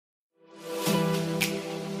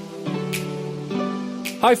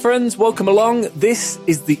Hi friends, welcome along. This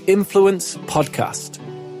is the Influence Podcast.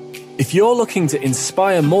 If you're looking to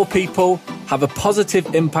inspire more people, have a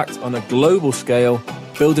positive impact on a global scale,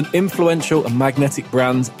 build an influential and magnetic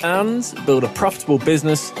brand, and build a profitable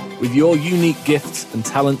business with your unique gifts and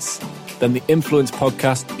talents, then the Influence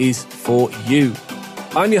Podcast is for you.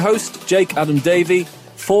 I'm your host, Jake Adam Davey,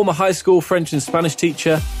 former high school French and Spanish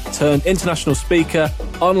teacher, turned international speaker,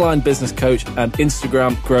 online business coach, and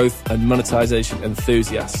Instagram growth and monetization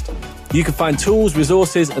enthusiast. You can find tools,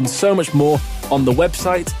 resources, and so much more on the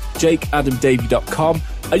website, jakeadamdavey.com.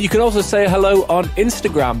 And you can also say hello on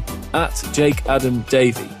Instagram at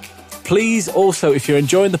jakeadamdavey. Please also, if you're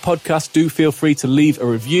enjoying the podcast, do feel free to leave a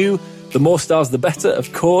review. The more stars, the better,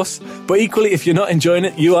 of course. But equally, if you're not enjoying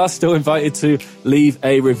it, you are still invited to leave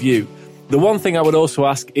a review. The one thing I would also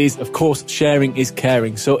ask is, of course, sharing is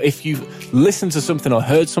caring. So if you've listened to something or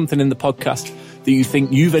heard something in the podcast that you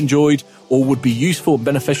think you've enjoyed or would be useful and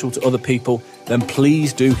beneficial to other people, then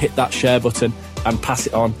please do hit that share button and pass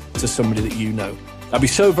it on to somebody that you know. I'd be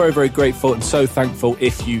so very, very grateful and so thankful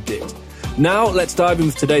if you did. Now, let's dive in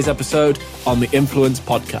with today's episode on the Influence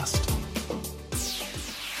Podcast.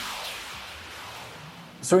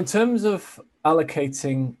 So in terms of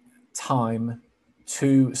allocating time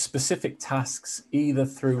to specific tasks, either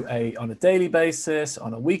through on a daily basis,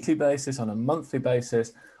 on a weekly basis, on a monthly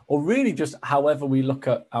basis, or really just however we look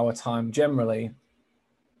at our time generally,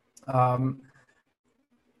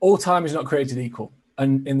 all time is not created equal.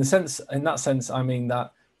 And in that sense, I mean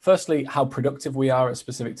that firstly, how productive we are at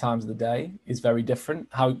specific times of the day is very different.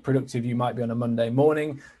 How productive you might be on a Monday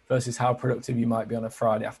morning versus how productive you might be on a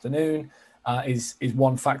Friday afternoon. Is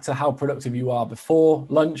one factor. How productive you are before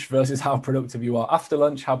lunch versus how productive you are after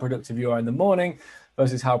lunch, how productive you are in the morning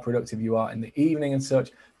versus how productive you are in the evening and such.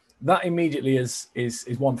 That immediately is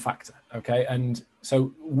one factor, okay? And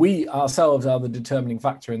so we ourselves are the determining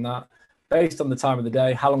factor in that, based on the time of the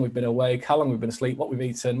day, how long we've been awake, how long we've been asleep, what we've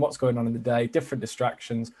eaten, what's going on in the day, different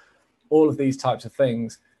distractions. All of these types of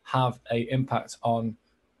things have an impact on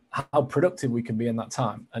how productive we can be in that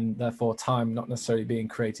time, and therefore time not necessarily being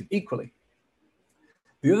created equally.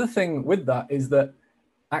 The other thing with that is that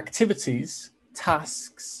activities,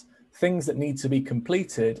 tasks, things that need to be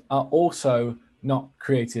completed are also not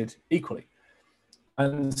created equally.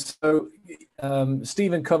 And so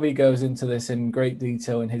Stephen Covey goes into this in great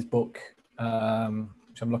detail in his book,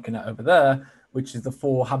 which I'm looking at over there, which is The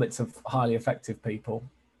 4 Habits of Highly Effective People,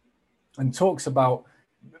 and talks about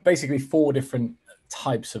basically 4 different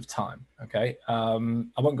types of time. Okay, I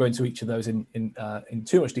won't go into each of those in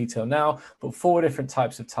too much detail now, but 4 different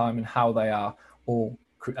types of time and how they are all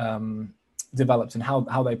developed and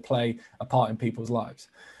how they play a part in people's lives.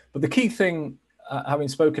 But the key thing, having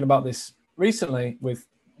spoken about this recently with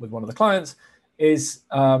one of the clients, is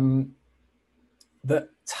that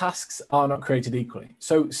tasks are not created equally.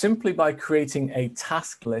 So simply by creating a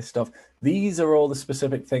task list of these are all the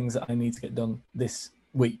specific things that I need to get done this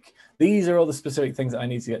week, these are all the specific things that I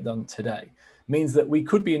need to get done today, means that we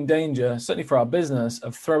could be in danger, certainly for our business,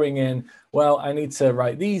 of throwing in, well, I need to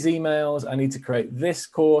write these emails, I need to create this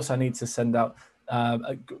course, I need to send out,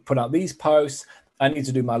 put out these posts, I need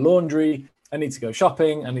to do my laundry, I need to go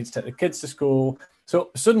shopping, I need to take the kids to school. So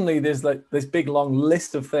suddenly there's like this big long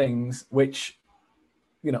list of things which,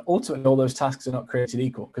 ultimately all those tasks are not created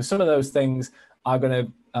equal, because some of those things are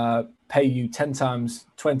going to pay you 10 times,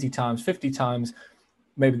 20 times, 50 times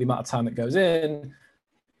maybe the amount of time that goes in.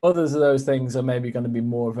 Others of those things are maybe going to be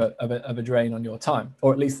more of a drain on your time,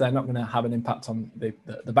 or at least they're not going to have an impact on the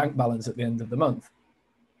bank balance at the end of the month.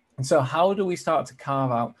 And so how do we start to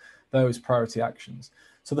carve out those priority actions?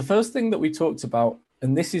 So the first thing that we talked about,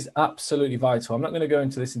 and this is absolutely vital, I'm not going to go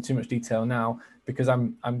into this in too much detail now, because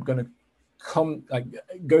I'm going to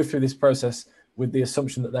go through this process with the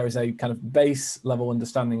assumption that there is a kind of base level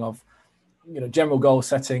understanding of, general goal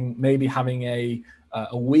setting, maybe having a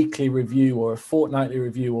weekly review or a fortnightly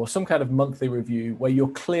review or some kind of monthly review where you're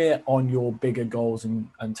clear on your bigger goals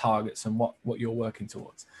and targets and what you're working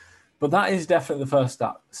towards. But that is definitely the first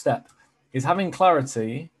step, is having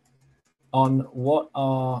clarity on what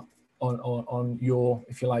are on your,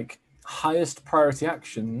 if you like, highest priority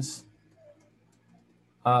actions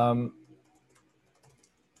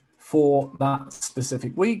for that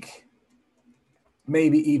specific week,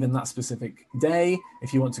 maybe even that specific day.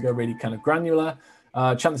 If you want to go really kind of granular,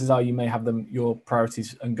 chances are you may have your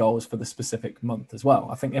priorities and goals for the specific month as well.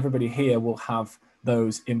 I think everybody here will have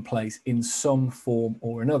those in place in some form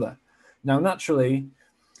or another. Now, naturally,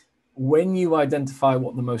 when you identify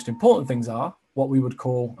what the most important things are, what we would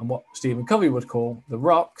call, and what Stephen Covey would call, the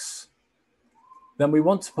rocks, then we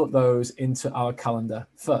want to put those into our calendar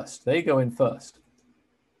first. They go in first.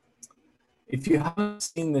 If you haven't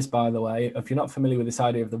seen this, by the way, if you're not familiar with this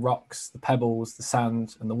idea of the rocks, the pebbles, the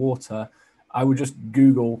sand, and the water, I would just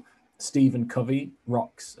Google Stephen Covey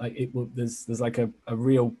rocks. There's like a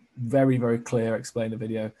real, very, very clear explainer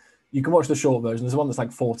video. You can watch the short version. There's one that's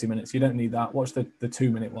like 40 minutes. You don't need that. Watch the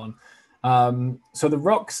 2-minute one. So the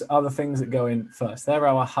rocks are the things that go in first. They're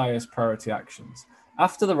our highest priority actions.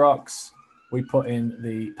 After the rocks, we put in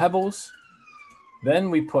the pebbles, then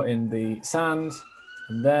we put in the sand,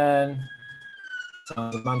 and then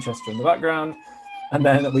sound of Manchester in the background, and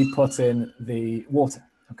then we put in the water,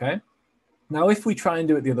 okay? Now, if we try and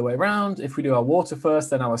do it the other way around, if we do our water first,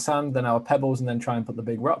 then our sand, then our pebbles, and then try and put the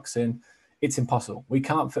big rocks in, it's impossible. We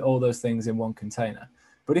can't fit all those things in one container.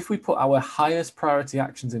 But if we put our highest priority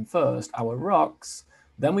actions in first, our rocks,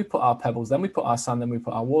 then we put our pebbles, then we put our sand, then we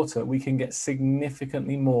put our water, we can get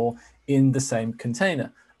significantly more in the same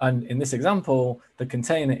container. And in this example, the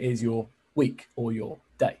container is your week or your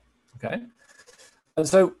day, okay? And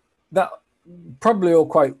so that probably all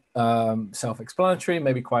quite self-explanatory,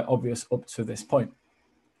 maybe quite obvious up to this point.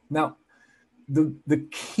 Now, the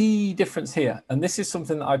key difference here, and this is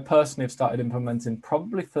something that I personally have started implementing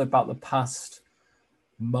probably for about the past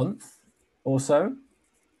month or so,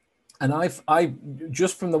 and I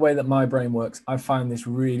just from the way that my brain works, I find this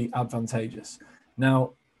really advantageous.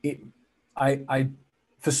 Now,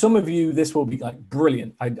 for some of you, this will be like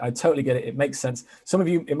brilliant. I totally get it. It makes sense. Some of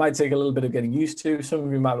you, it might take a little bit of getting used to. Some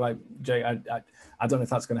of you might be like, Jay, I don't know if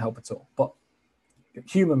that's going to help at all. But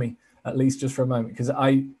humor me at least just for a moment, because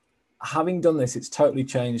having done this, it's totally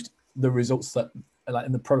changed the results that, like,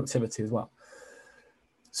 in the productivity as well.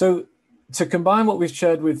 So to combine what we've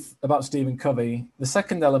shared about Stephen Covey, the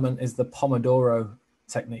second element is the Pomodoro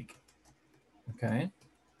technique. Okay.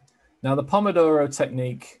 Now the Pomodoro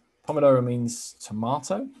technique, Pomodoro means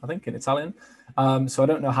tomato, I think, in Italian. So I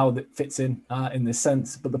don't know how that fits in this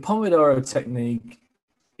sense, but the Pomodoro technique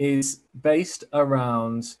is based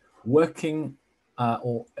around working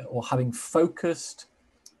or having focused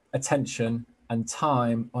attention and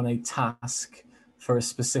time on a task for a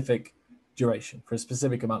specific duration, for a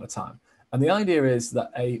specific amount of time. And the idea is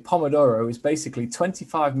that a Pomodoro is basically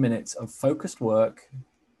 25 minutes of focused work,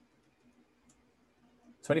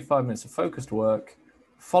 25 minutes of focused work,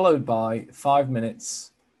 followed by 5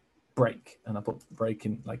 minutes break. And I put break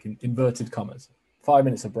in like in inverted commas, 5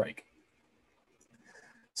 minutes of break.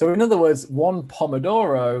 So in other words, one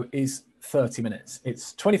Pomodoro is 30 minutes.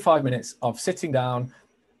 It's 25 minutes of sitting down,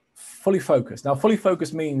 fully focused. Now, fully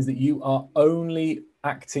focused means that you are only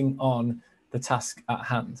acting on the task at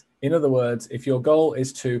hand. In other words, if your goal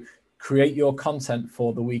is to create your content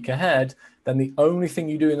for the week ahead, then the only thing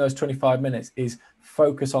you do in those 25 minutes is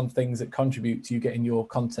focus on things that contribute to you getting your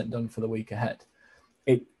content done for the week ahead.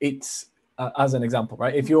 It's as an example,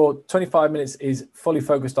 right? If your 25 minutes is fully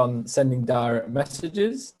focused on sending direct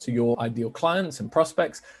messages to your ideal clients and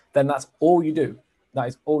prospects, then that's all you do. That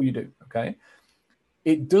is all you do, okay?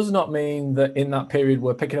 It does not mean that in that period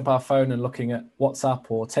we're picking up our phone and looking at WhatsApp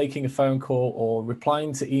or taking a phone call or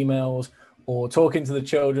replying to emails or talking to the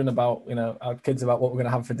children about, our kids about what we're going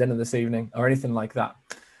to have for dinner this evening or anything like that.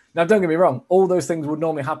 Now, don't get me wrong, all those things would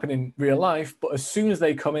normally happen in real life, but as soon as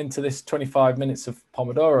they come into this 25 minutes of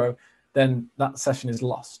Pomodoro, then that session is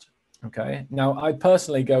lost, okay? Now, I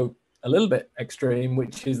personally go a little bit extreme,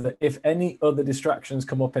 which is that if any other distractions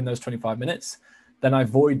come up in those 25 minutes, then I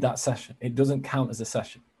void that session. It doesn't count as a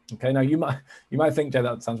session. Okay. Now you might think, Jay,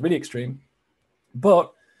 that sounds really extreme,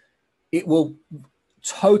 but it will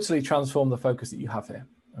totally transform the focus that you have here.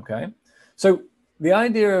 Okay. So the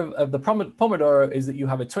idea of the Pomodoro is that you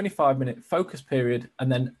have a 25-minute focus period.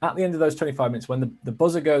 And then at the end of those 25 minutes, when the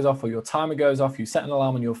buzzer goes off or your timer goes off, you set an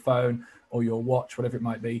alarm on your phone or your watch, whatever it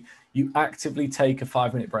might be, you actively take a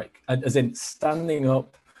 5-minute break, as in standing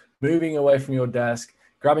up, moving away from your desk,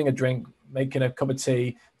 grabbing a drink, making a cup of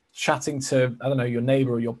tea, chatting to, I don't know, your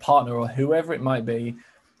neighbor or your partner or whoever it might be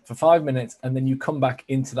for 5 minutes, and then you come back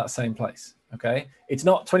into that same place, okay? It's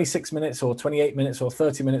not 26 minutes or 28 minutes or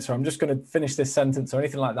 30 minutes, or I'm just going to finish this sentence or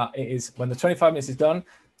anything like that. It is, when the 25 minutes is done,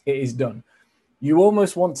 it is done. You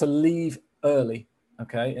almost want to leave early,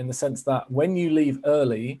 okay? In the sense that when you leave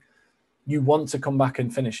early, you want to come back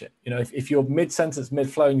and finish it. If you're mid-sentence,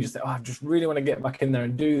 mid-flow, and you just say, I just really want to get back in there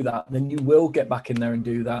and do that, then you will get back in there and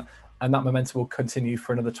do that. And that momentum will continue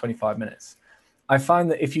for another 25 minutes. I find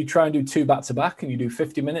that if you try and do 2 back-to-back and you do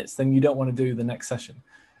 50 minutes, then you don't want to do the next session.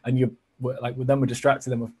 And then we're distracted,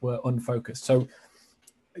 then we're unfocused. So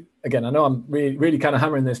again, I know I'm really, really kind of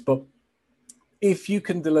hammering this, but if you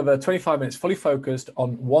can deliver 25 minutes fully focused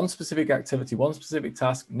on one specific activity, one specific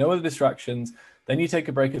task, no other distractions, then you take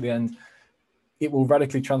a break at the end, it will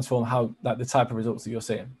radically transform how the type of results that you're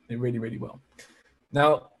seeing. It really, really will.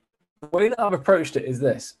 Now, the way that I've approached it is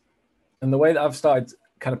this, and the way that I've started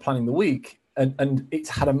kind of planning the week, and it's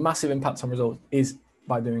had a massive impact on results, is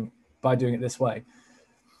by doing it this way.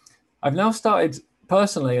 I've now started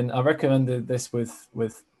personally, and I recommended this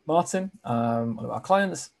with Martin, one of our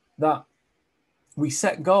clients, that we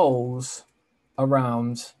set goals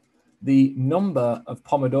around the number of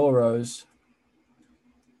Pomodoros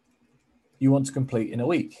you want to complete in a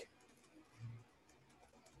week.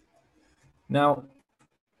 Now,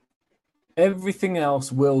 everything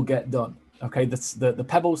else will get done. Okay, the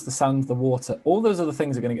pebbles, the sand, the water, all those other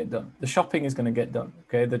things are going to get done. The shopping is going to get done.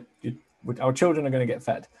 Okay, our children are going to get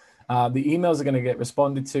fed. The emails are going to get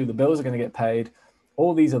responded to. The bills are going to get paid.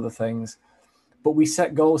 All these other things. But we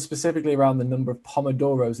set goals specifically around the number of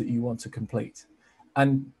Pomodoros that you want to complete.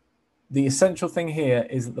 And the essential thing here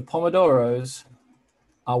is that the Pomodoros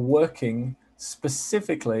are working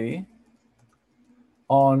specifically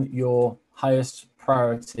on your highest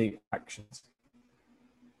priority actions.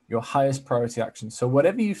 Your highest priority actions. So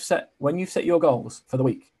whatever you've set, when you set your goals for the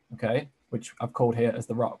week, okay, which I've called here as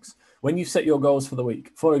the rocks, when you set your goals for the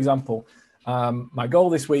week, for example, my goal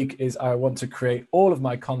this week is I want to create all of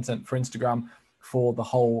my content for Instagram for the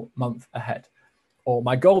whole month ahead. Or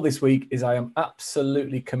my goal this week is I am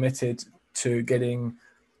absolutely committed to getting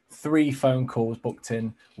 3 phone calls booked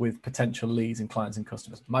in with potential leads and clients and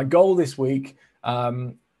customers. My goal this week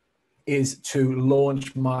is to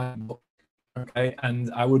launch my book. Okay,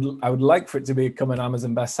 and I would like for it to become an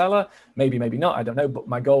Amazon bestseller. Maybe not, I don't know. But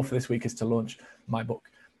my goal for this week is to launch my book.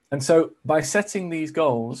 And so by setting these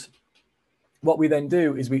goals, what we then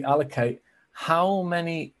do is we allocate how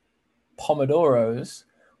many Pomodoros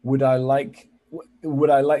would I like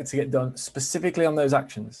to get done specifically on those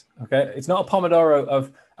actions. Okay, it's not a Pomodoro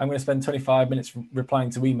of I'm going to spend 25 minutes replying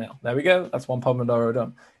to email. There we go. That's one Pomodoro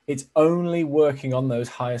done. It's only working on those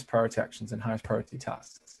highest priority actions and highest priority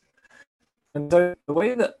tasks. And so the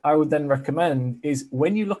way that I would then recommend is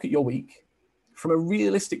when you look at your week from a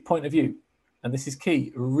realistic point of view, and this is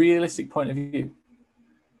key, realistic point of view.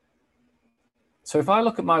 So if I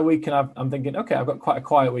look at my week and I'm thinking, okay, I've got quite a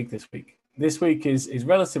quiet week this week. This week is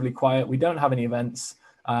relatively quiet. We don't have any events.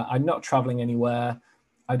 I'm not traveling anywhere.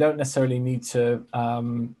 I don't necessarily need to,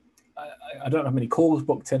 I don't have many calls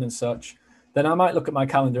booked in and such. Then I might look at my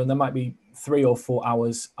calendar and there might be 3 or 4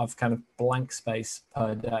 hours of kind of blank space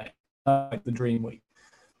per day, like the dream week.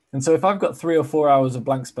 And so if I've got 3 or 4 hours of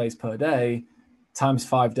blank space per day times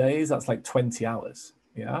 5 days, that's like 20 hours.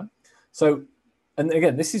 Yeah. So, and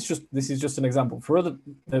again, this is just an example.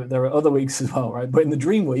 There are other weeks as well, right? But in the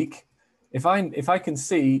dream week, if I can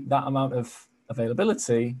see that amount of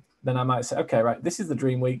availability, then I might say, okay, right, this is the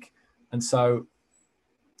dream week. And so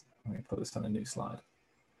let me put this on a new slide.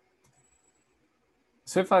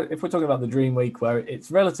 So if we're talking about the dream week where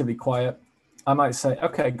it's relatively quiet, I might say,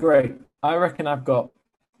 okay, great. I reckon I've got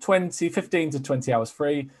 15 to 20 hours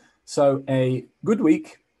free. So a good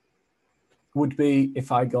week would be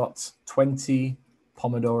if I got 20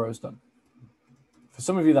 Pomodoros done. For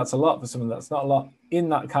some of you, that's a lot. For some of you, that's not a lot. In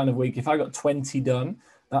that kind of week, if I got 20 done,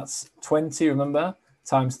 that's 20, remember,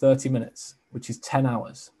 times 30 minutes, which is 10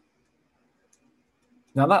 hours.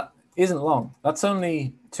 Now, that isn't long. That's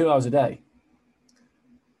only 2 hours a day.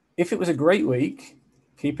 If it was a great week,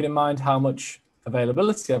 keeping in mind how much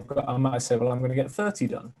availability I've got, I might say, well, I'm going to get 30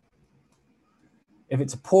 done. If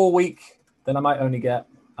it's a poor week, then I might only get,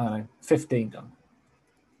 15 done.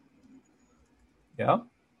 Yeah.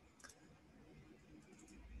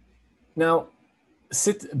 Now,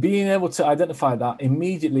 being able to identify that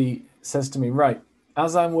immediately says to me, right,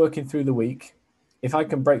 as I'm working through the week, if I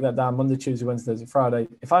can break that down Monday, Tuesday, Wednesday, Thursday, Friday,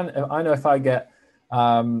 if I know if I get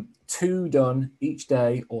 2 done each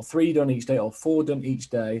day or 3 done each day or 4 done each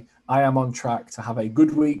day, I am on track to have a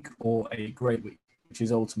good week or a great week, which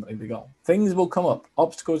is ultimately the goal. Things will come up.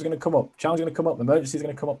 Obstacles are going to come up. Challenges are going to come up. Emergencies are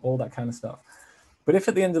going to come up, all that kind of stuff. But if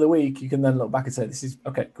at the end of the week, you can then look back and say, this is,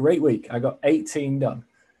 okay, great week. I got 18 done.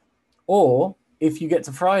 Or if you get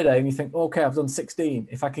to Friday and you think, okay, I've done 16.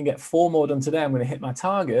 If I can get 4 more done today, I'm going to hit my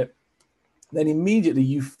target. Then immediately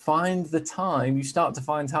you find the time, you start to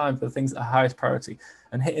find time for the things that are highest priority,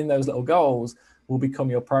 and hitting those little goals will become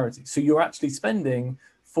your priority. So you're actually spending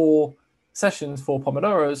 4 sessions, 4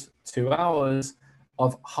 Pomodoros, 2 hours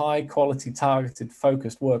of high quality, targeted,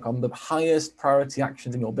 focused work on the highest priority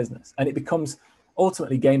actions in your business. And it becomes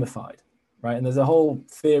ultimately gamified, right? And there's a whole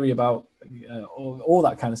theory about all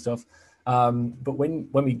that kind of stuff. But when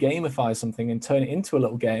we gamify something and turn it into a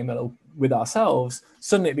little game with ourselves,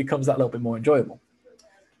 suddenly it becomes that little bit more enjoyable.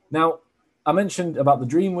 Now, I mentioned about the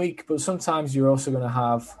dream week, but sometimes you're also going to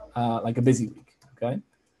have like a busy week. okay?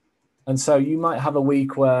 And so you might have a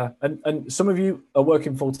week where, and some of you are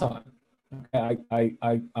working full time. Okay,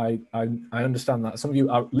 I understand that. Some of you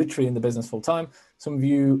are literally in the business full time. Some of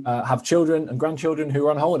you have children and grandchildren who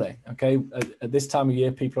are on holiday. Okay, at this time of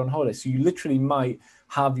year, people are on holiday, so you literally might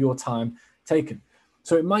have your time taken.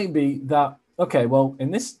 So it might be that, okay, well,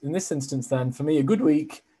 in this instance, then for me, a good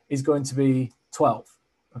week is going to be 12.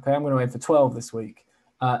 Okay, I'm going to aim for 12 this week.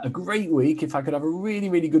 A great week, if I could have a really,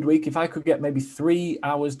 really good week, if I could get maybe 3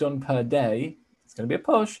 hours done per day, it's going to be a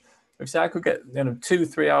push. If say I could get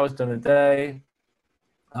 2-3 hours done a day,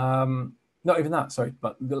 not even that, sorry,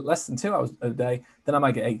 but less than 2 hours a day, then I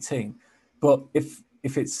might get 18. But if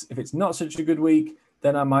it's not such a good week,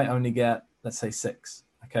 then I might only get, let's say, 6.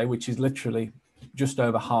 Okay, which is literally just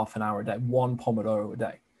over half an hour a day, 1 Pomodoro a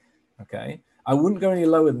day. Okay, I wouldn't go any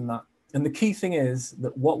lower than that. And the key thing is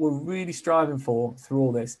that what we're really striving for through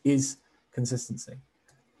all this is consistency.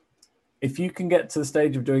 If you can get to the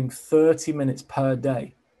stage of doing 30 minutes per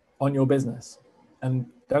day on your business, and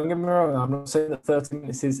don't get me wrong, I'm not saying that 30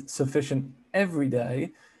 minutes is sufficient every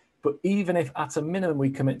day, but even if at a minimum we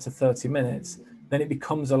commit to 30 minutes, then it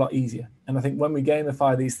becomes a lot easier. And I think when we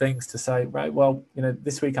gamify these things to say, right, well,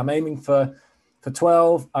 this week I'm aiming for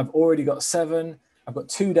 12, I've already got 7, I've got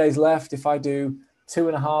 2 days left. If I do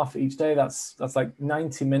 2.5 each day, that's like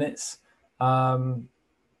 90 minutes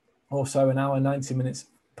or so an hour, 90 minutes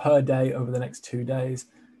per day over the next 2 days.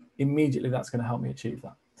 Immediately, that's going to help me achieve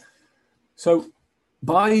that. So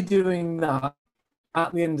by doing that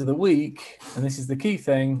at the end of the week, and this is the key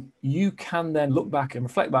thing, you can then look back and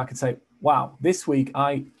reflect back and say, wow, this week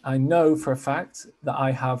I know for a fact that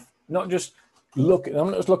I have not just I'm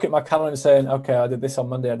not just looking at my calendar and saying, okay, I did this on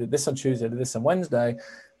Monday, I did this on Tuesday, I did this on Wednesday,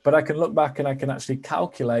 but I can look back and I can actually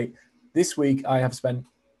calculate this week I have spent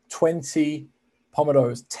 20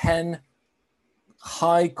 Pomodoros, 10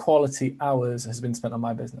 high quality hours has been spent on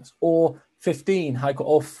my business, or 15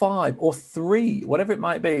 or 5 or 3, whatever it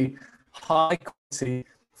might be, high quality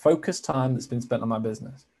focused time that's been spent on my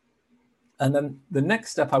business. And then the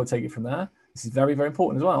next step I would take it from there, this is very, very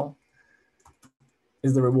important as well,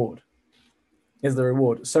 is the reward.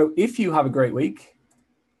 So if you have a great week,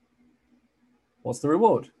 what's the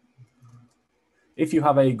reward? If you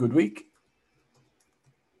have a good week,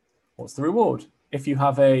 what's the reward? If you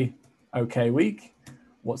have a okay week,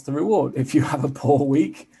 what's the reward? If you have a poor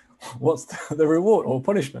week, what's the reward or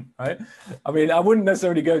punishment, right? I mean, I wouldn't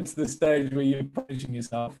necessarily go to the stage where you're punishing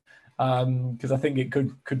yourself, because I think it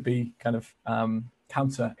could be kind of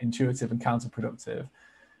counterintuitive and counterproductive.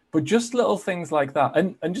 But just little things like that,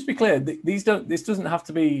 and just be clear, this doesn't have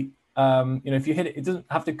to be, if you hit it, it doesn't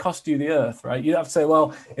have to cost you the earth, right? You don't have to say,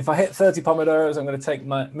 well, if I hit 30 Pomodoros, I'm going to take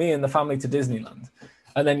me and the family to Disneyland.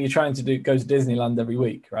 And then you're trying to go to Disneyland every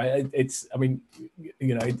week, right? It's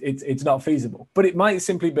not feasible. But it might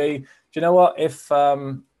simply be, do you know what? If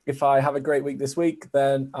I have a great week this week,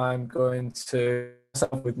 then I'm going to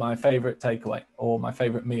myself with my favorite takeaway or my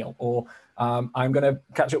favorite meal, or I'm going to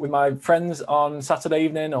catch up with my friends on Saturday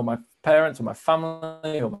evening, or my parents or my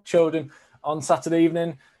family or my children on Saturday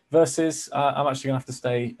evening, versus I'm actually going to have to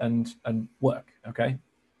stay and work. Okay.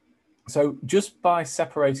 So just by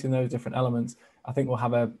separating those different elements, I think we'll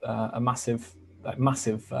have a massive,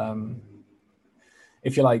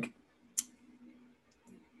 if you like,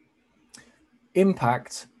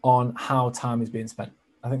 impact on how time is being spent.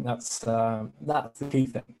 I think that's the key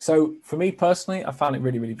thing. So for me personally, I found it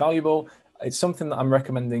really, really valuable. It's something that I'm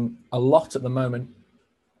recommending a lot at the moment.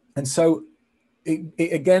 And so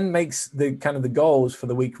it again makes the kind of the goals for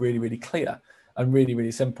the week really, really clear and really,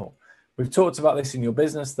 really simple. We've talked about this in your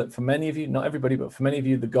business, that for many of you, not everybody, but for many of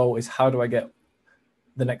you, the goal is, how do I get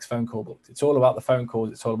the next phone call booked? It's all about the phone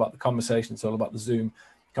calls. It's all about the conversations. It's all about the Zoom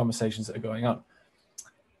conversations that are going on.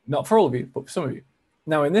 Not for all of you, but for some of you.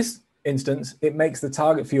 Now, in this instance, it makes the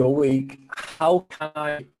target for your week, how can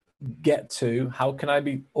I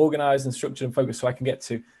be organized and structured and focused so I can get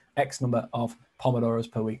to X number of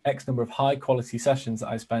Pomodoros per week, X number of high quality sessions that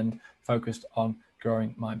I spend focused on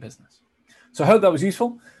growing my business. So I hope that was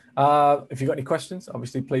useful. If you've got any questions,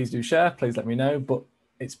 obviously, please do share. Please let me know. But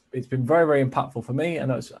it's been very, very impactful for me. I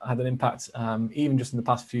know it's had an impact even just in the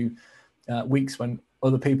past few weeks when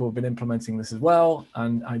other people have been implementing this as well.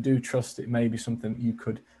 And I do trust it may be something that you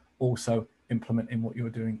could also implement in what you're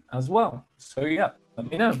doing as well. So yeah,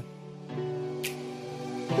 let me know.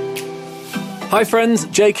 Hi friends,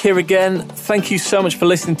 Jake here again. Thank you so much for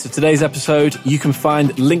listening to today's episode. You can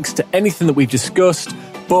find links to anything that we've discussed,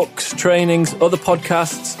 books, trainings, other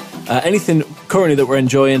podcasts, anything currently that we're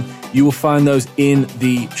enjoying. You will find those in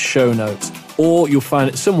the show notes, or you'll find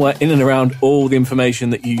it somewhere in and around all the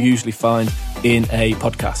information that you usually find in a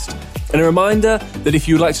podcast. And a reminder that if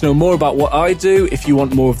you'd like to know more about what I do, if you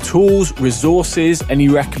want more of tools, resources, any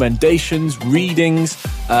recommendations, readings,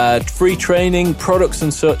 free training, products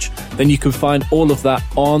and such, then you can find all of that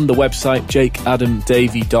on the website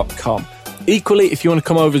jakeadamdavey.com. Equally, if you want to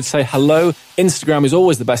come over and say hello, Instagram is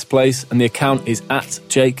always the best place, and the account is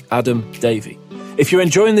 @JakeAdamDavey. If you're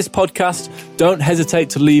enjoying this podcast, don't hesitate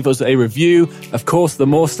to leave us a review. Of course, the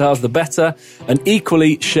more stars, the better. And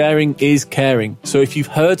equally, sharing is caring. So if you've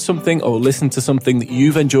heard something or listened to something that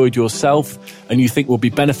you've enjoyed yourself and you think will be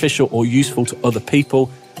beneficial or useful to other people,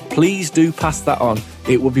 please do pass that on.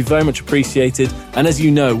 It will be very much appreciated. And as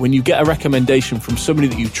you know, when you get a recommendation from somebody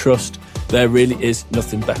that you trust, there really is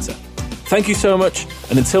nothing better. Thank you so much.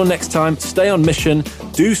 And until next time, stay on mission,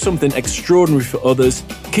 do something extraordinary for others,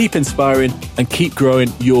 keep inspiring, and keep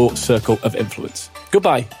growing your circle of influence.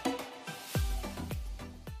 Goodbye.